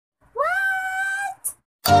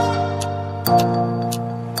Hey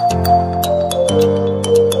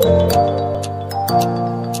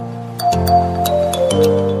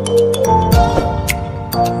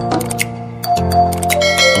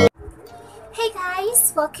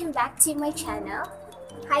guys, welcome back to my channel.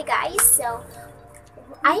 Hi guys, so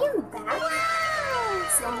I am back.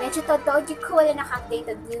 So medyo totoo ko wala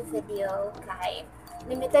naka-update og new video kay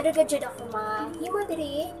limited ra jud ako mahimo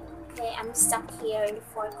diri kay I'm stuck here in the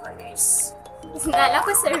four corners. Nala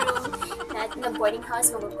ko sa room na boarding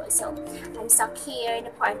house magugo. So I'm stuck here in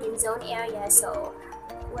the parking zone area, so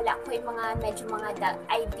wala ko yung medyo mga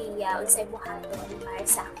idea unsay buhaton para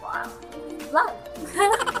sa ako ang vlog.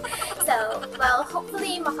 So, well,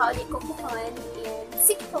 hopefully makaulit ko puhon in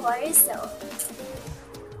 6 hours. So,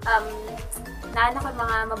 naana ko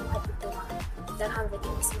mga mabuhat ito mga darahang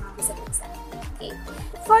videos, mga bisa-bisa. Okay.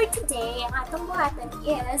 For today, ang atong buhatan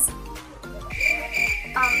is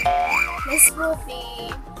this will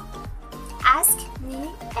be Ask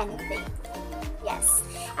Me Anything. Yes.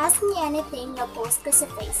 Ask Me Anything na post ko sa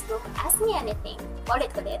Facebook. Ask Me Anything.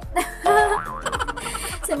 Ulit.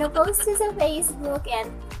 So, na-post ko sa Facebook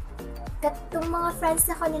and katong mga friends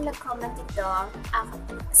na ko na nag-comment ito,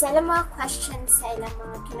 sa ilang mga questions, sa ilang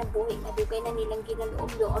mga kinabuhi na dugay na nilang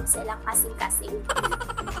ginaloob-loob sa ilang kasing-kasing.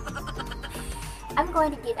 I'm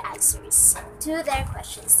going to give answers to their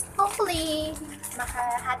questions. Hopefully,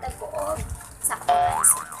 makahatag ko sa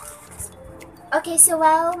answer. Okay, so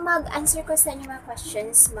while mag-answer ko sa inyo mga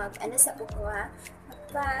questions, sa buko ha,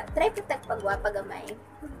 try po tagpagwa pagamay.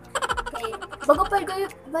 Okay, bago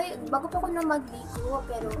pa ko na magligo,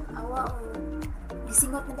 pero awa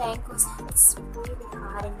gisingot na dahil ko sa really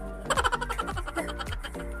hard.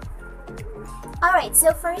 Alright,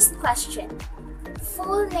 so first question.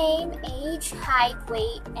 Full name, age, height,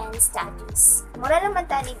 weight, and status. Mura naman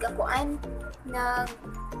tanig akuan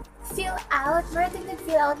nag-fill out,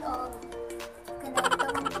 nag-fill out o kanang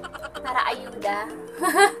para ayuda.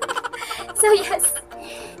 So yes,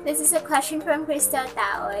 this is a question from Crystal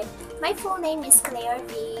Taon. My full name is Clair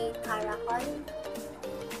V. Caracol,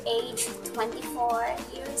 age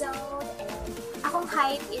 24 years old, and akong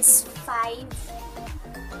height is 5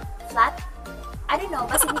 flat. I don't know,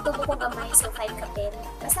 basta nito ko gamay, so 5 kapin.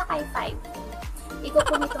 Basta kay 5. Iko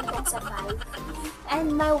ko nitong sa 5.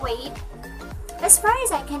 And my weight, as far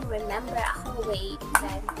as I can remember, akong weight,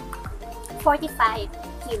 45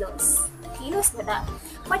 kilos. Kilos ba na?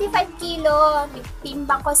 45 kilo,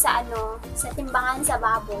 timbang ko sa timbangan sa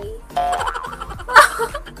baboy.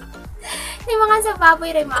 Timbangan sa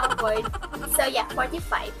baboy rin mga board. So yeah,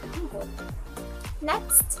 45.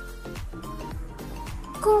 Next.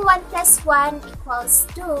 Kung 1 plus 1 equals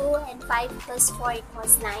 2 and 5 plus 4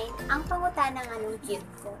 equals 9, ang pangutanang anong cute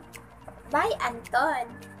ko? Bye, Anton!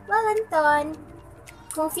 Well, Anton,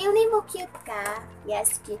 kung feeling mo cute ka,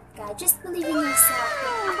 yes, cute ka. Just believe in yourself.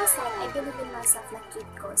 Ako sa I believe in myself na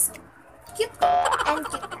cute ko. So, cute ko. And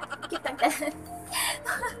cute ka. Cute ang talan.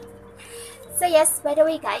 So, yes, by the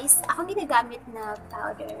way, guys, akong ginagamit na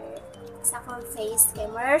powder sa akong face kay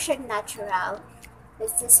Mauritian Natural.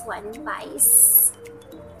 This is one Vice.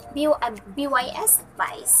 BYS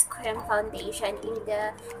Vice Cream Foundation in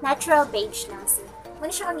the Natural Beige lang siya.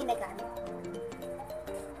 Muna siya kang ginagamit.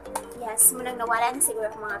 Yes, munang nawalan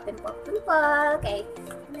siguro mga pimple, kay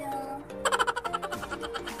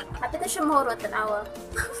hapit na siya mahurot tanawa.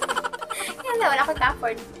 Yan na, wala ko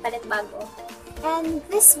ka-afford palit bago. And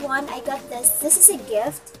this one, I got this is a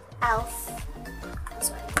gift, Elf,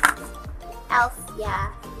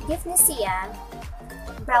 yeah, gift na siya,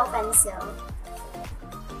 brow pencil.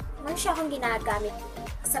 Ano siya akong ginagamit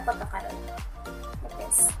sa pagkakaroon. Like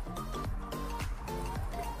this.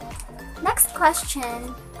 Next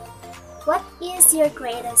question. What is your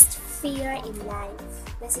greatest fear in life?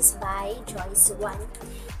 This is by Joyce 1.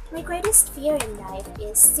 My greatest fear in life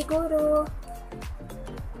is siguro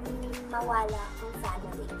mawala ang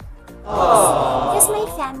family. Because my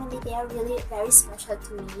family, they are really very special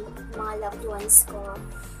to me. Mga loved ones ko.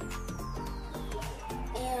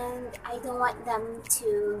 And I don't want them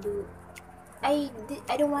to I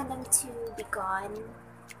don't want them to be gone.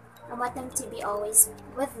 I want them to be always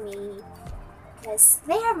with me. Because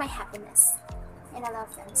they are my happiness. And I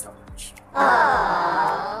love them so much.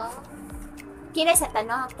 Kilay sa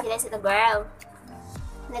tanong, kilay sa the girl.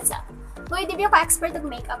 Let's up. Uy, di ba ako expert ng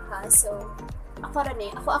makeup ha? So, ako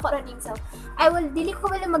rin. So, dili ko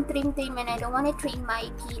wala mag-trim and I don't wanna trim my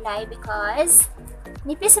kilay because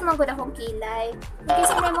nipis naman ko na akong kilay.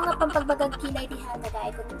 Kasi may mga pampagbagang kilay diha na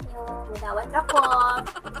dahil ko ninyo. Mudawat ako.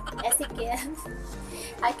 Sige.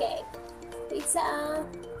 Okay. Pizza.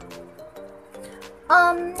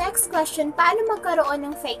 Next question, paano magkaroon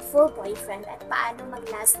ng faithful boyfriend at paano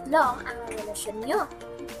mag-last long ang relasyon nyo?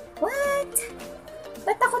 What?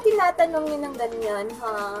 Ba't ako tinatanong yun ng ganyan,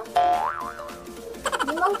 ha?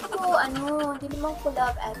 Di naman ko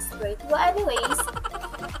love expert. Well, anyways,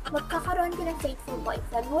 magkakaroon ka ng faithful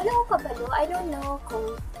boyfriend. Wala ko kabalo. I don't know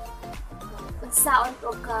kung unsaon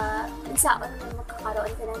ka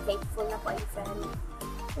magkakaroon ka ng faithful na boyfriend.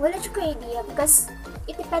 Wala ko idea because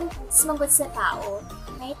it depends magod sa tao.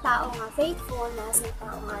 May tao nga faithful, nasa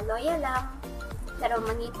tao nga loyal lang, pero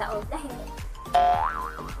mangita o dahil.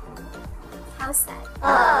 How sad.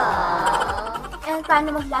 And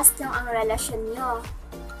paano mag-last lang ang relasyon nyo?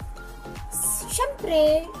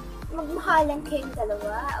 Siyempre, magmahalan kayong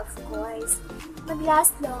dalawa, of course.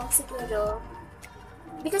 Mag-last long siguro.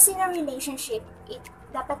 Because in a relationship,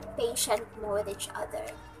 dapat patient mo with each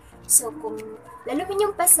other. So, kung lalumin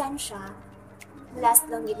yung pasensya, last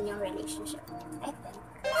long yun yung relationship. I think.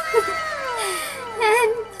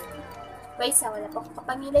 And, wait, wala pa akong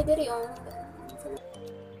kapamilya diri yung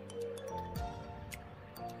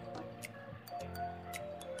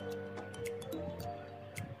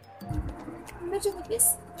medyo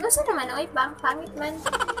nipis. Gusto naman, oy, pangit man.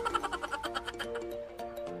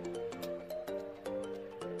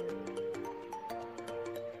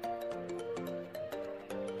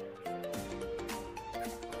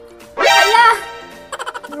 Hala!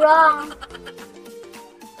 Wrong.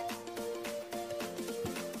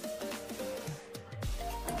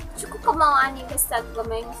 Tsaka kamawani basta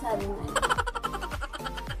gamay mo sa amin.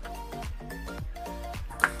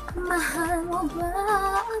 Mahal mo ba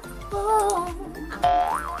ako?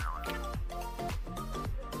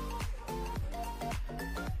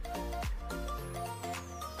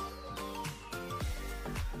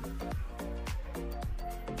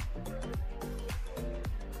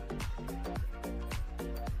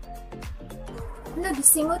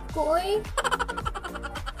 Nagisingot ko eh.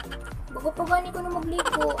 Bago pa gani ko na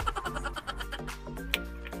magligo.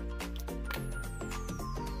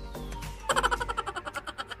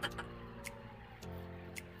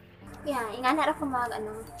 Yeah, inganar ako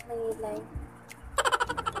mag-live.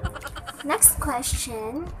 Next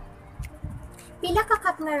question. Pila ka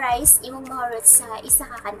cup nga rice imong mahurot sa isa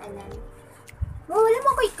ka kananan? Wala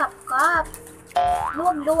mo ko'y cup-cup.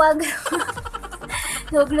 Luwag-luwag.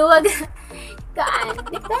 Luwag-luwag. Kaan?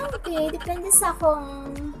 Depende sa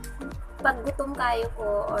akong paggutom kayo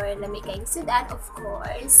ko or lami kayong sudan, of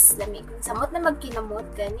course. Lami kung samot na magkinamot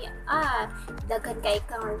gani. Dagan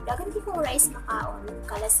kong rice makaon,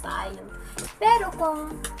 kalas kaayo. Pero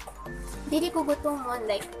kung dili ko gutom mo,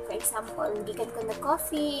 like for example, gikan ko na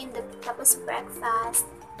coffee tapos breakfast,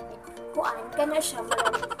 kuan ka na siya,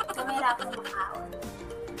 kamera akong makaon.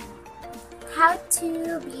 How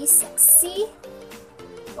to be sexy?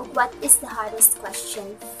 What is the hardest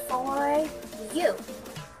question for you?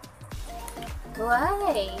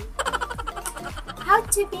 Why? How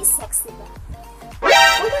to be sexy ba?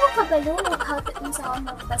 Wala ko kabalo how to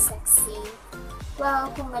magpa-sexy. Well,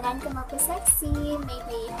 kung ganan ka magpa-sexy,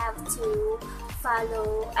 maybe you have to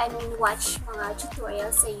watch mga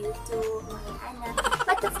tutorials sa YouTube, mga ana.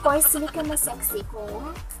 But of course, hindi ka mas-sexy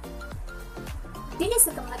kung dili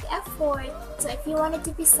sa ka mag-effort. So, if you wanted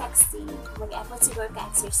to be sexy, mag-effort siguro ka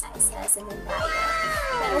exercises and then diet.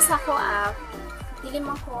 Pero sa ako, dili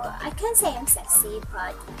mo ko, I can't say I'm sexy,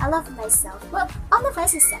 but I love myself. Well, all of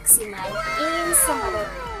us is sexy, man. In some other,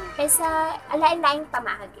 kaysa alain-laing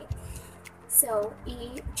pamahagi. So,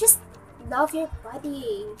 just love your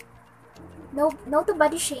body. No to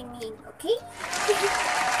body shaming, okay?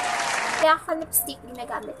 Kaya ako lipstick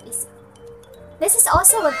ginagamit is, this is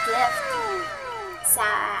also a gift sa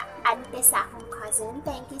ante sa akong cousin.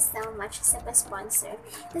 Thank you so much sa pa-sponsor.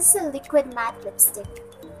 This is a liquid matte lipstick.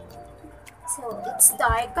 So, it's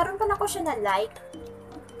dark. Karoon pa na ko siya na like.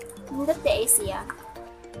 Hindi tayo siya.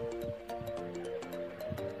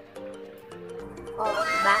 Oh,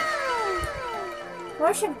 diba?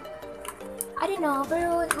 More siya, I don't know,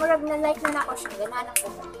 pero murag na like na ako siya. Ganan ako.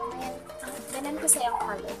 Ganan ko sa yung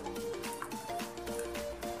color.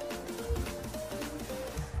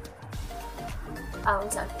 Oh,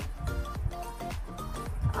 sorry.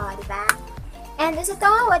 Oh, diba? And is ito,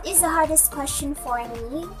 what is the hardest question for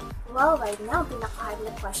me? Well, right now, pinaka-hard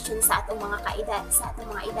na question sa atong mga kaedad, sa atong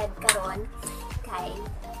mga edad karon kay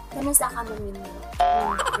kano sa ka maminyo.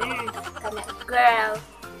 Kana, girl.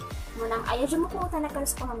 Munang ayaw dyan mo kung na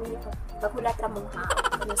kanos ko maminyo ko. Bagulat ra mong ha.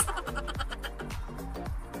 Kano sa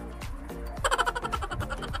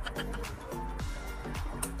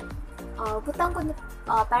butang ko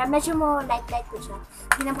para medyo mo light ko siya.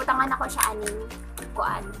 Ginabutangan ako siya aning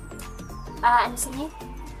kuan. Ano sa niya?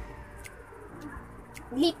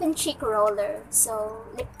 lip and cheek roller. So,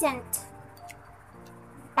 lip tint.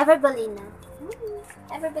 Everbelina.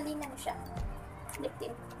 Everbelina na siya. Lip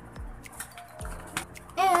tint.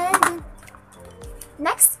 And,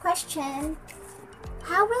 next question.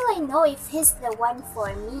 How will I know if he's the one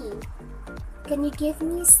for me? Can you give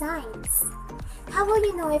me signs? How will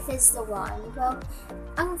you know if he's the one? Well,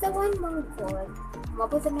 ang the one mong God,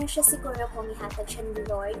 mabuti na siya siguro kung ihatag siya ni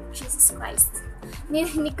Lord Jesus Christ. Ni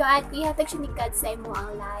God, ihatag siya ni God sa imo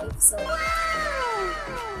ang life. So,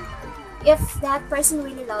 if that person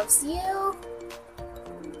really loves you,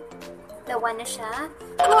 the one na siya,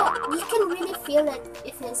 well, you can really feel it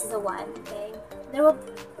if he's the one, okay?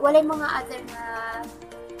 Wala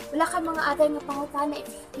kang mga other na pangutana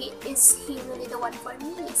if he really the one for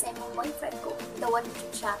me, sa imong boyfriend ko, the one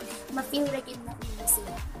siya, ma-feel rin na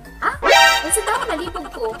siya. Ang sa tao,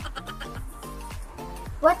 nalibog ko.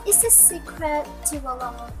 What is the secret to a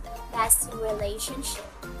long-lasting relationship?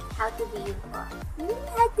 How to be you?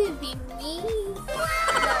 How to be me? No,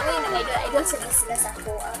 I don't suggest sila sa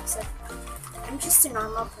ako. So, I'm just a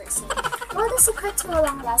normal person. Well, the secret to a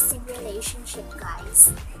long-lasting relationship,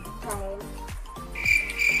 guys. Okay.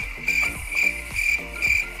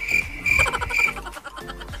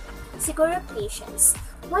 Siguro patience.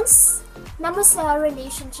 Once namo sa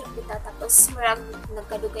relationship kita, tapos marag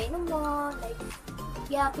nagkadugay na mo, like,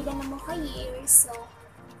 pila na mo ka years, so,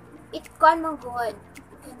 it can mo good.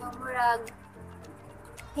 Marag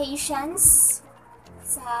patience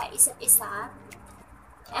sa isa't isa,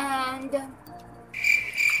 and,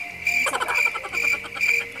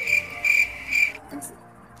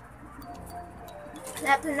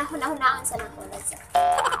 nahunahunaan sa nakulat sa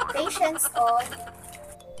patience on.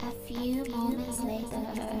 A few moments later.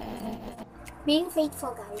 Being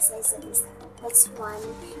faithful, guys, that's one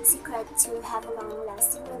secret to have a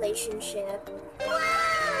long-lasting relationship.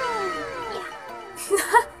 Yeah.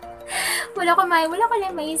 wala ko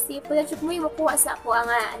lang maisip. Wala siya mo makuha sa ako ang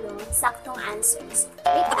saktong answers.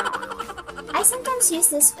 Wait lang. I sometimes use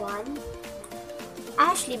this one.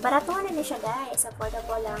 Actually, barato na siya, guys.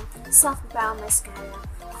 Affordable lang. Soft brow mascara.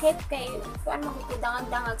 Kay kuan mo ko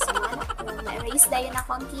dangag-dangag sa mga na-erase dayon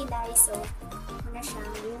ako ang kilay, so ano siya,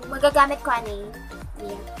 yung magagamit ko ani.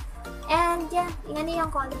 Yeah. And yeah, ingani yung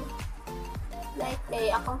color. Like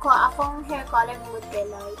akong hair color mood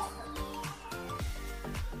light.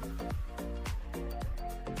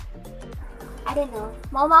 I don't know.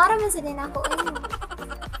 Maumara man sa din ako.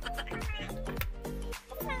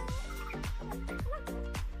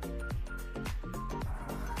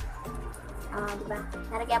 Diba?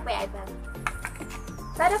 Naragyan po yung eyebag.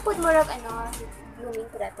 Para po murag blooming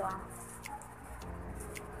ko na ito.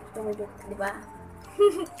 Tumulog, diba?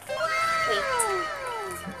 Wait.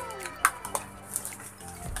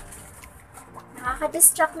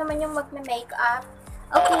 Nakaka-distract naman yung magme-makeup.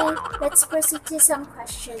 Okay, let's proceed to some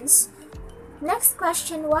questions. Next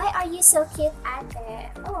question, why are you so cute,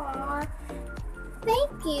 ate? Aww.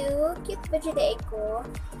 Thank you. Cute ba dyan ko?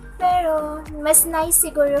 Pero, mas nice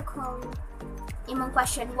siguro kung imong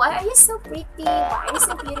question, why are you so pretty? Why are you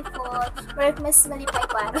so beautiful? Or mas malipay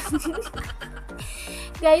ko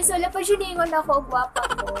Guys, wala pa siya ningon ako, guwapa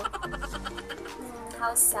ko.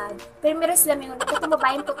 How sad. Pero meron sila mingon, katong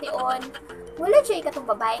babaeng pution. Wala siya katong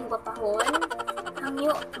babaeng guwapahon.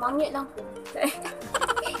 Mangyo lang po.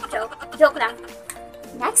 Joke lang.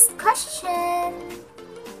 Next question.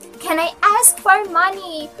 Can I ask for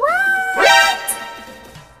money? What?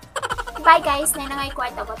 Bye guys, nanangay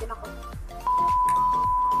kwarta ko. Tinako.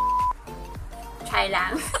 Try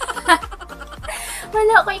lang.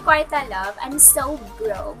 Wala ko'y kwarta, love. I'm so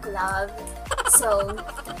broke, love. So,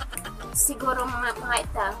 siguro mga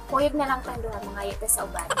ita, kuyog na lang tanduhan mga ita sa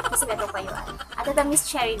uban. Kasi gato kayo at ito Miss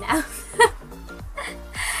Cherry na.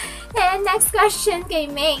 And next question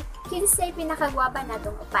kay May. Kinsay pinakagwapa na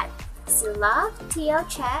itong upat? Si Love, TL,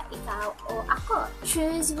 Che, ikaw, o ako?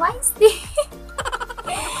 Choose wisely.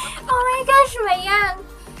 Oh my gosh, Mayang.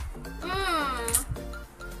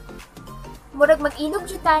 Murag mag-inog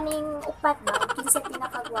dyan taning upat ba? Kinsay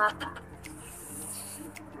pinakagwapa.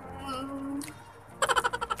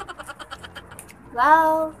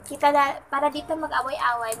 Wow, kita na, para dito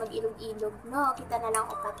mag-away-away, mag-ilog-ilog, no? Kita na lang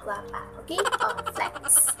upat gwapa. Okay? Oh,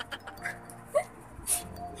 flex.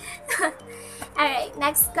 Alright,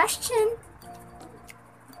 next question.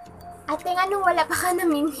 Ate nga nung wala pa ka na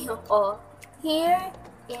menu. Oh, here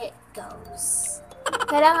it goes.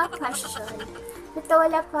 Kaya nga question. Ito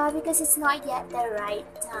wala pa because it's not yet the right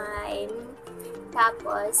time.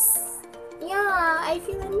 Tapos, yeah, I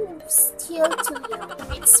feel I'm still too young.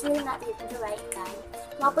 It's really not the right time.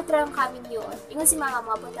 Maputrang kami yun. Ingon si mama,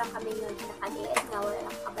 maputrang kami yun. Nakaliit nga, wala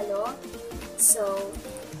lang kabalo. So,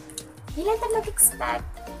 di lang tayo mag-expect,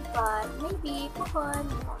 but maybe, pohon,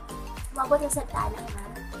 mabot na sa tanak na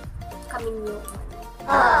kami niyo.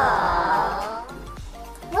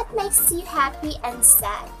 What makes you happy and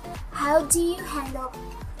sad? How do you handle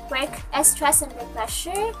work stress under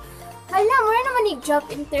pressure? Hala, mo naman yung job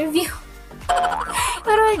interview.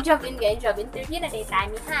 Pero job interview na day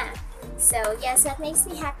tani, ha? So, yes, what makes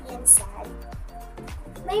me happy and sad?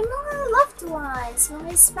 My mga loved ones,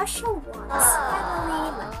 mga special ones.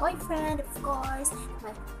 Family, my boyfriend, of course,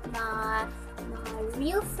 my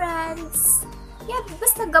real friends. Yeah,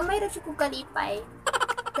 basta gamay rin ko kalipay.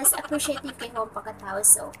 Tapos appreciative kayo ang pagkatao.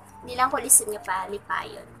 So, hindi lang ko listen nga pa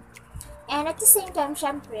lipayon. And at the same time,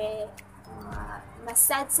 syempre,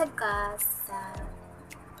 masad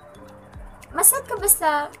ka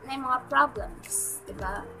basta may mga problems,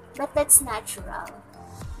 diba? But that's natural.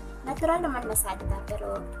 Natural naman masad ka,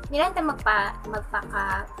 pero hindi lang tayo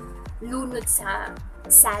magpakalunod sa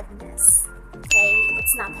sadness. Okay?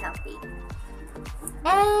 It's not healthy.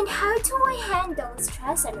 And how do I handle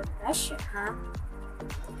stress under pressure, huh?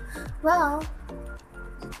 Well,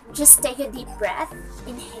 just take a deep breath.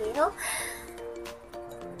 Inhale.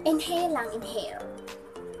 Inhale lang, inhale.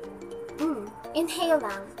 Inhale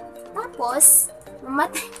lang. Tapos,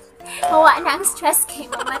 mamatay. Hawa na ang stress kay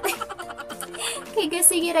mamatay. Kaya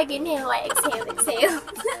sige ra inhale, exhale.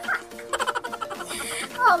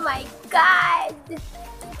 Oh my God!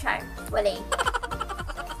 Char, wala.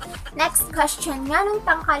 Next question. Nganong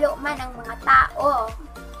tangkalo man ang mga tao?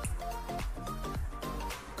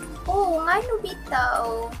 Oo, ngano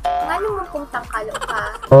bitaw? Ngano mo pong tangkalo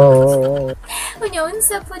ka? Unyon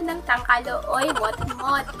sa po ng tangkalo, oy,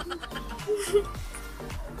 mot-mot.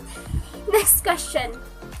 Next question.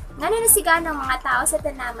 Ngano nasiga ng mga tao sa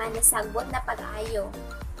tanaman na sagbot na pag-ayo?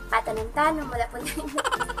 Patanong-tanong, wala po na.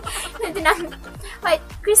 Wait,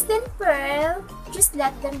 Kristen Pearl, just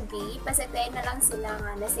let them be. Pasagay na lang sila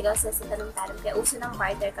nga nasigaw sa tanong-tanong. Kaya uso ng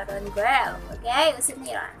partner karon, girl. Okay? Uso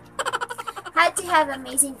na yun. Had to have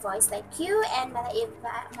amazing voice like you and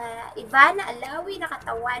Ivana Alawi na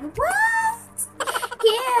katawan. What?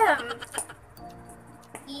 Kim!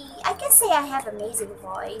 I can say I have amazing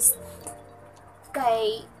voice.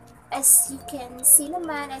 Kay, as you can see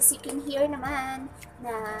naman, as you can hear naman,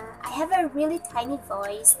 na I have a really tiny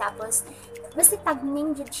voice. Tapos, basta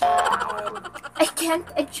tagning dyan siya and I can't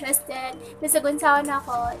adjust it. Basta gunsawan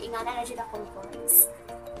ako, ingana na dyan akong voice.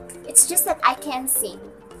 It's just that I can sing.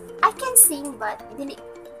 I can sing, but dili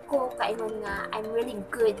ko kaingon nga I'm really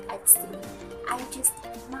good at singing. I just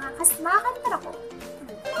makakantar ako.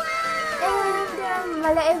 And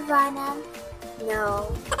Mala Ivana,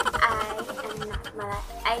 no, I am not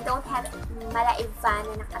I don't have Mala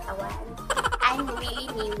Ivana na katawan. I'm really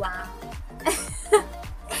niwang.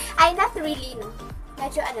 I'm not really, no.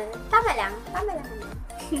 Medyo tama lang naman.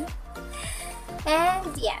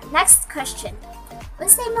 And yeah, next question.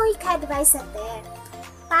 Unsa mo ika-advise ate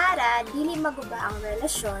para dili maguba ang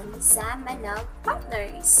relasyon sa manag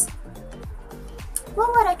partners? Well,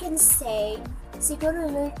 what I can say,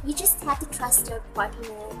 siguro you just have to trust your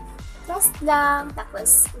partner. Trust lang,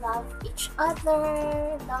 tapos love each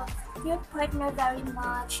other, love your partner very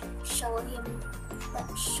much, show him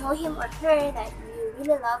or her that you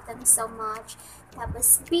really love them so much,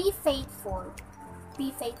 tapos be faithful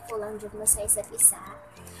lang dyan mo sa isa't isa.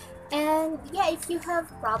 And yeah, if you have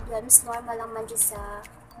problems, normal lang man dyan sa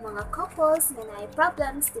mga couples na may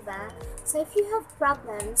problems, diba? So if you have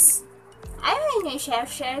problems, ayaw nyo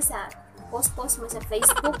share sa post mo sa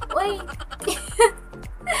Facebook. Uy!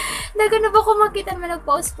 Naga na ba kung makita mo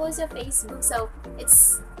nag-post sa Facebook? So,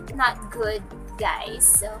 it's not good, guys.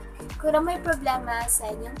 So, kung may problema sa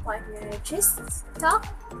inyong partner, just talk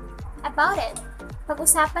about it.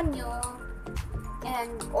 Pag-usapan nyo,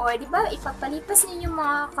 or di ba ipagpalipas ninyo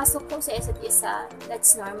mga kasuko sa isa't isa.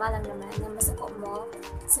 That's normal lang naman na masuko mo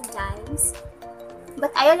sometimes.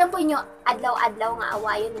 But ayaw lang po nyo adlaw-adlaw nga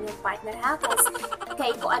awayon ninyong partner, ha? Kasi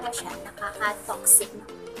kay ko siya, nakaka-toxic,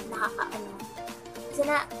 kasi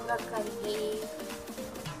na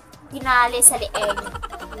dinali sa lieg.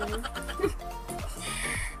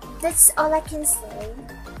 That's all I can say.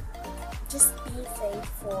 Just be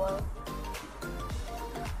faithful.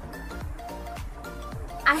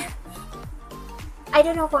 I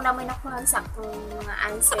don't know kung naman ako ng saktong mga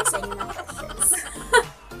answers sa inyong questions.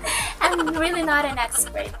 I'm really not an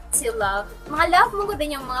expert to love. Mga love mo ko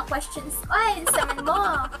din yung mga questions. Ay, saman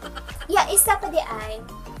mo. Yeah, isa pa di ay,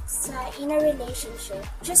 sa in a relationship,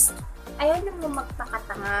 just, ayaw na mo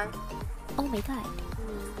magpakatanga. Oh my God.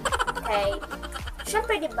 Okay.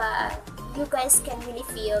 Siyempre, di ba, you guys can really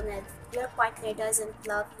feel that your partner doesn't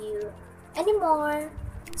love you anymore.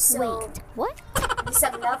 So, Wait, what?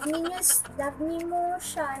 bisag love mo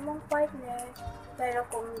siya, imong partner, pero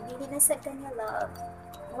kung dili na sa kanya love,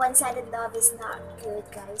 one-sided love is not good,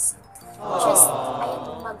 guys. Just, ayaw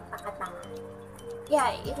mo magpakatanga.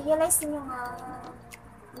 Yeah, i-realize niyo nga,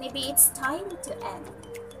 maybe it's time to end.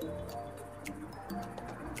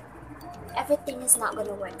 Everything is not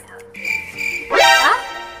gonna work out. Ha?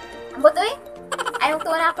 Ambot oy? Ayaw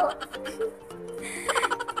tuwa na ako.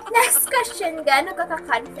 Next question, gaano ka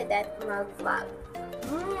ka-confident mag-vlog?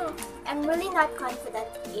 I'm really not confident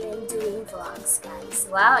in doing vlogs,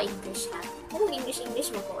 guys. Wow, English ha. Anong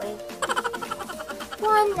English mo ko eh?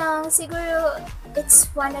 One lang, siguro,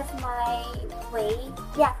 it's one of my way.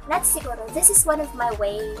 Yeah, not siguro. This is one of my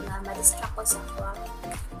way na ma-distract ko sa vlog.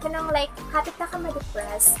 Kanang like, hapit na ka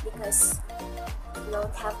ma-depressed because I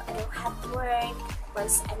don't have work,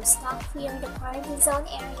 because I'm stuck here in the quarantine zone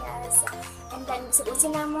areas. And then,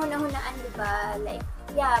 sabusin na mo hunaan, diba? Like,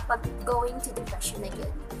 yeah, pag going to depression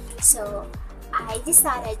again. So, I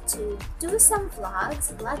decided to do some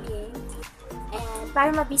vlogging, and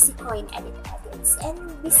para ma-busy ko in edits, and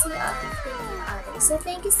busy on thinking others. So,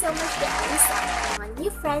 thank you so much guys sa mga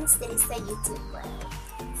new friends din sa YouTube.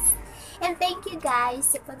 And thank you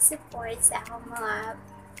guys sa pag-support sa akong mga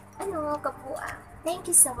kapua. Thank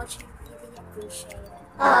you so much. I really appreciate it.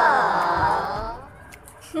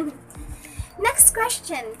 Next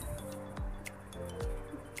question.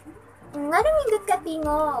 Nga nang hindot ka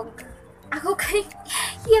tingog? Ako kay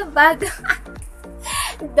Yabag.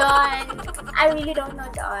 Don. I really don't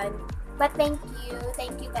know Don. But thank you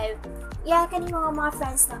kay kani mga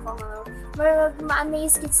friends na ko nga.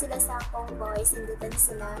 Ma-amaze gid sila sa akong voice, hindutan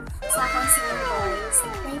sila sa akong singing voice.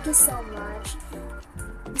 Thank you so much.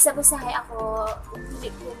 Bisa-busahay ako,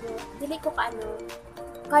 dili ko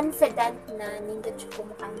confident na nindot ko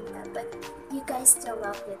kumukanta, but you guys still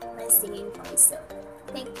love it, my singing voice. So,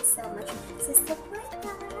 thank you so much sa support.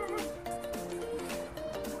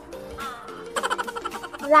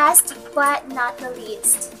 Last but not the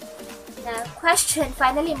least, na question,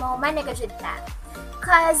 finally mo man nagajud ta.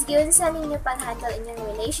 Cause yun sa ninyo pag-handle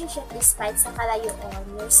inyong relationship despite sa kalayuan,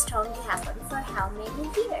 you're strong gihapon for how many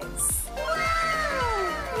years?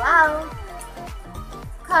 Wow!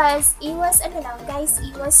 Cause iwas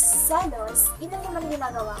iwas selos. Yun ang naman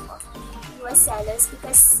ginagawa ko. Iwas selos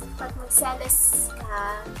because pag mag-selos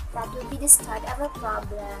ka, that will be the start of a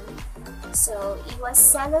problem. So, iwas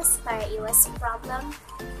selos para iwas problem.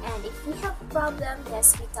 And if we have a problem,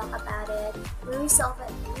 yes, we talk about it. We resolve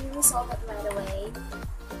it right away.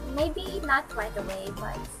 Maybe not right away,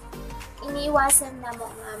 but iniiwasan na mo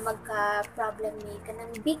nga magka-problem ni ka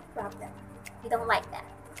ng big problem. We don't like that.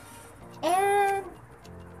 And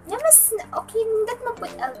mas okay, hindi mo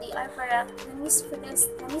put LDR para na-miss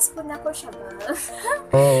po na ko siya ba?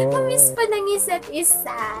 Na-miss po ng isa't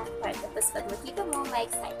isa. Para tapos pag makita mo, may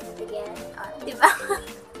excitement again. Diba?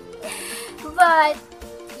 But,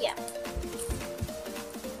 yeah.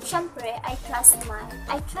 Siyempre, I trust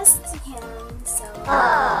him, so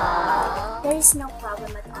there is no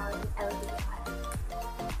problem at all in LDR.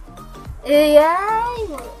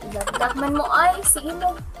 Dagdag man mo ay, sige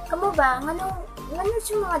mo, kamo ba, ngano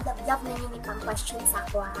siya mga dagdag na yun ipang question sa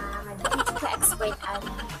ako ha, nga dito ka expert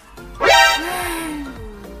ana.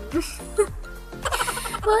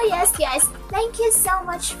 Well, yes guys, thank you so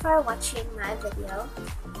much for watching my video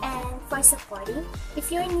and for supporting.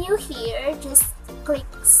 If you're new here, just click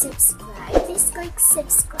subscribe. Please click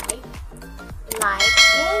subscribe, like,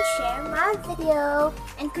 and share my video,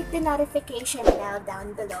 and click the notification bell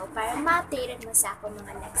down below para ma-updated mo sa akong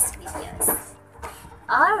mga next videos.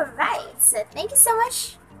 Alright, so thank you so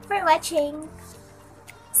much for watching.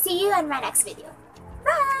 See you on my next video.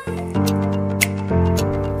 Bye!